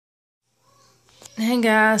Hey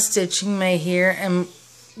guys, Stitching May here. I'm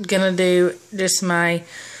gonna do just my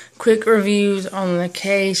quick reviews on the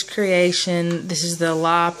case creation. This is the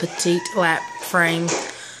La Petite lap frame.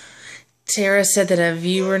 Tara said that a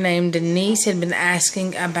viewer named Denise had been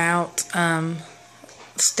asking about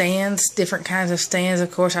stands, different kinds of stands.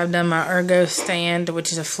 Of course, I've done my Ergo stand,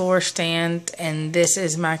 which is a floor stand, and this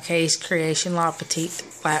is my case creation La Petite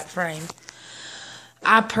lap frame.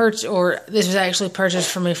 This was actually purchased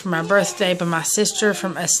for me for my birthday by my sister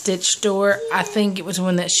from a stitch store. I think it was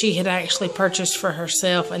one that she had actually purchased for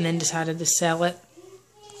herself and then decided to sell it.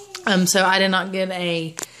 So I did not get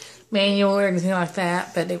a manual or anything like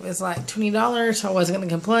that, but it was like $20, so I wasn't going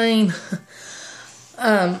to complain.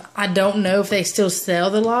 I don't know if they still sell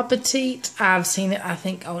the La Petite. I've seen it, I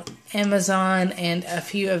think, on Amazon and a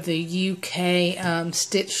few of the UK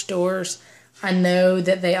stitch stores. I know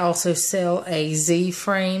that they also sell a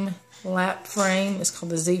Z-frame lap frame. It's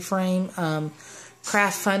called the Z-frame.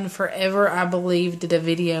 Craft Fun Forever, I believe, did a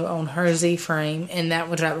video on her Z-frame, and that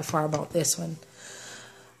was right before I bought this one.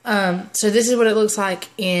 So this is what it looks like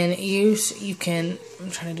in use. You can,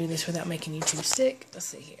 I'm trying to do this without making YouTube stick. Let's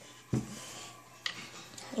see here.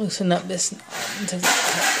 Loosen up this knob.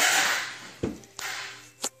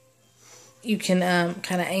 You can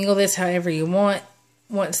kind of angle this however you want.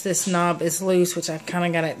 Once this knob is loose, which I've kind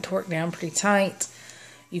of got it torqued down pretty tight,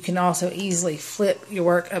 you can also easily flip your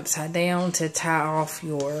work upside down to tie off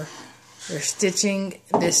your stitching.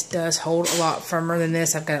 This does hold a lot firmer than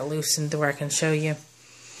this. I've got it loosened to where I can show you.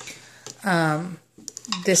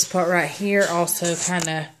 This part right here also kind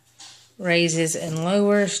of raises and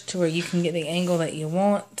lowers to where you can get the angle that you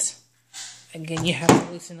want. Again, you have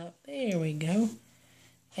to loosen up. There we go.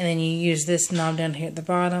 And then you use this knob down here at the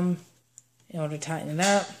bottom in order to tighten it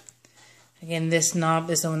up. Again, this knob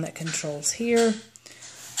is the one that controls here.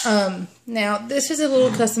 Now, this is a little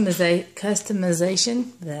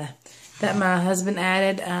customization that my husband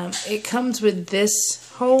added. It comes with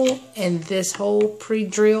this hole and this hole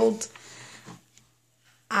pre-drilled.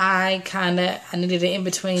 I needed it in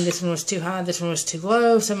between. This one was too high, this one was too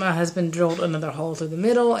low, so my husband drilled another hole through the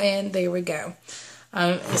middle, and there we go.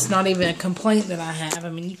 It's not even a complaint that I have. I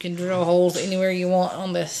mean, you can drill holes anywhere you want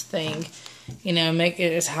on this thing. You know, make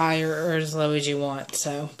it as high or as low as you want.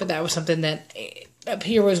 So, but that was something that up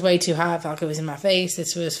here was way too high. I felt like it was in my face.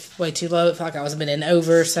 This was way too low. It felt like I was bending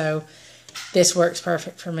over. So, this works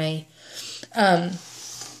perfect for me.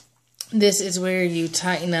 This is where you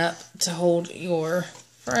tighten up to hold your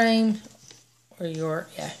frame or your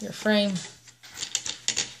frame.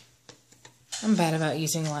 I'm bad about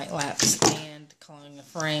using like lap stand, calling a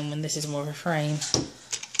frame when this is more of a frame.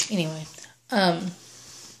 Anyway,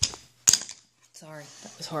 sorry,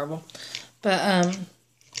 that was horrible. But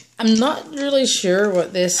I'm not really sure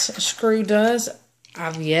what this screw does.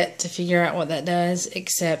 I've yet to figure out what that does,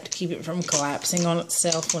 except keep it from collapsing on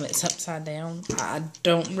itself when it's upside down. I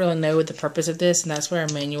don't really know what the purpose of this, and that's where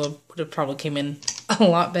a manual would have probably came in a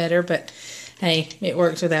lot better. But hey, it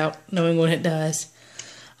works without knowing what it does.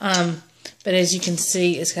 But as you can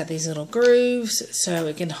see, it's got these little grooves, so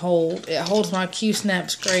it holds my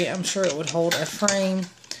Q-snaps great. I'm sure it would hold a frame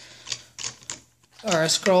or a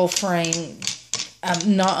scroll frame.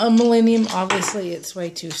 Not a Millennium. Obviously, it's way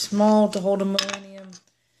too small to hold a Millennium.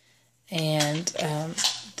 And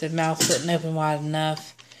the mouth wouldn't open wide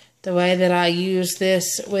enough. The way that I use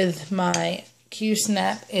this with my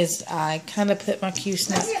Q-snap is I kind of put my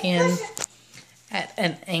Q-snap in at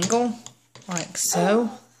an angle, like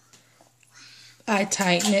so. I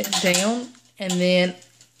tighten it down, and then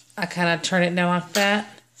I kind of turn it down like that.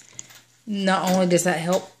 Not only does that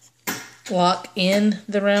help lock in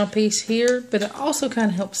the round piece here, but it also kind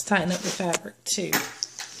of helps tighten up the fabric too.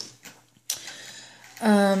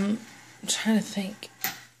 I'm trying to think.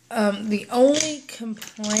 The only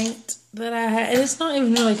complaint that I had, and it's not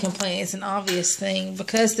even really a complaint, it's an obvious thing,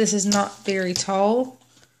 because this is not very tall.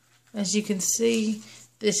 As you can see,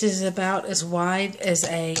 this is about as wide as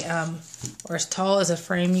or as tall as a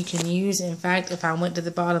frame you can use. In fact, if I went to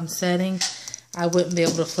the bottom setting, I wouldn't be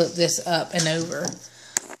able to flip this up and over.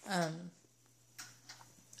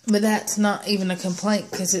 But that's not even a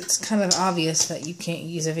complaint, because it's kind of obvious that you can't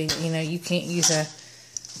use you can't use a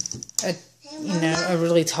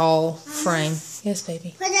really tall frame. Yes,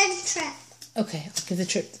 baby. Put in the trip. Okay,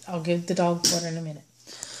 I'll give the dog water in a minute.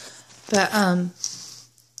 But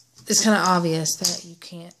it's kind of obvious that you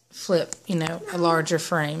can't flip, a larger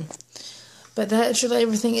frame. But that's really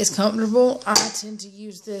everything. Is comfortable. I tend to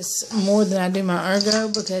use this more than I do my Ergo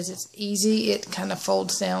because it's easy. It kind of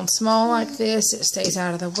folds down small like this. It stays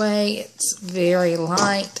out of the way. It's very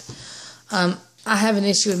light. I have an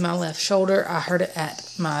issue with my left shoulder. I hurt it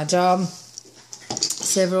at my job.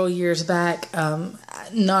 several years back.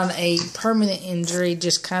 Not a permanent injury,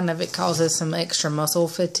 just kind of it causes some extra muscle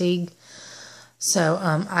fatigue. So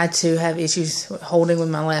I too have issues holding with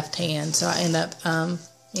my left hand. So I end up,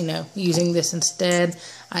 using this instead.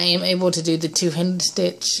 I am able to do the two-handed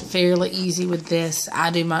stitch fairly easy with this.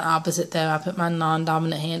 I do mine opposite though. I put my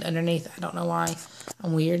non-dominant hand underneath. I don't know why.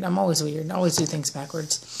 I'm weird. I'm always weird. I always do things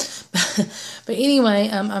backwards. But anyway,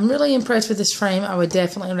 I'm really impressed with this frame. I would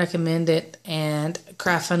definitely recommend it. And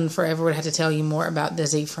Craft Fun Forever would have to tell you more about the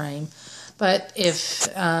Z frame. But if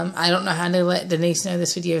I don't know how to let Denise know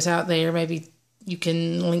this video is out there, maybe you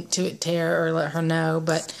can link to it, Tara, or let her know.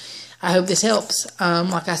 But I hope this helps.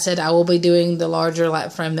 Like I said, I will be doing the larger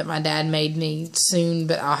lap frame that my dad made me soon,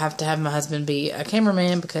 but I'll have to have my husband be a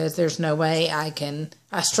cameraman because there's no way I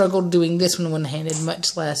struggled doing this one-handed,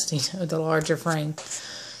 much less, the larger frame.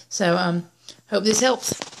 So, hope this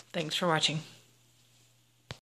helps. Thanks for watching.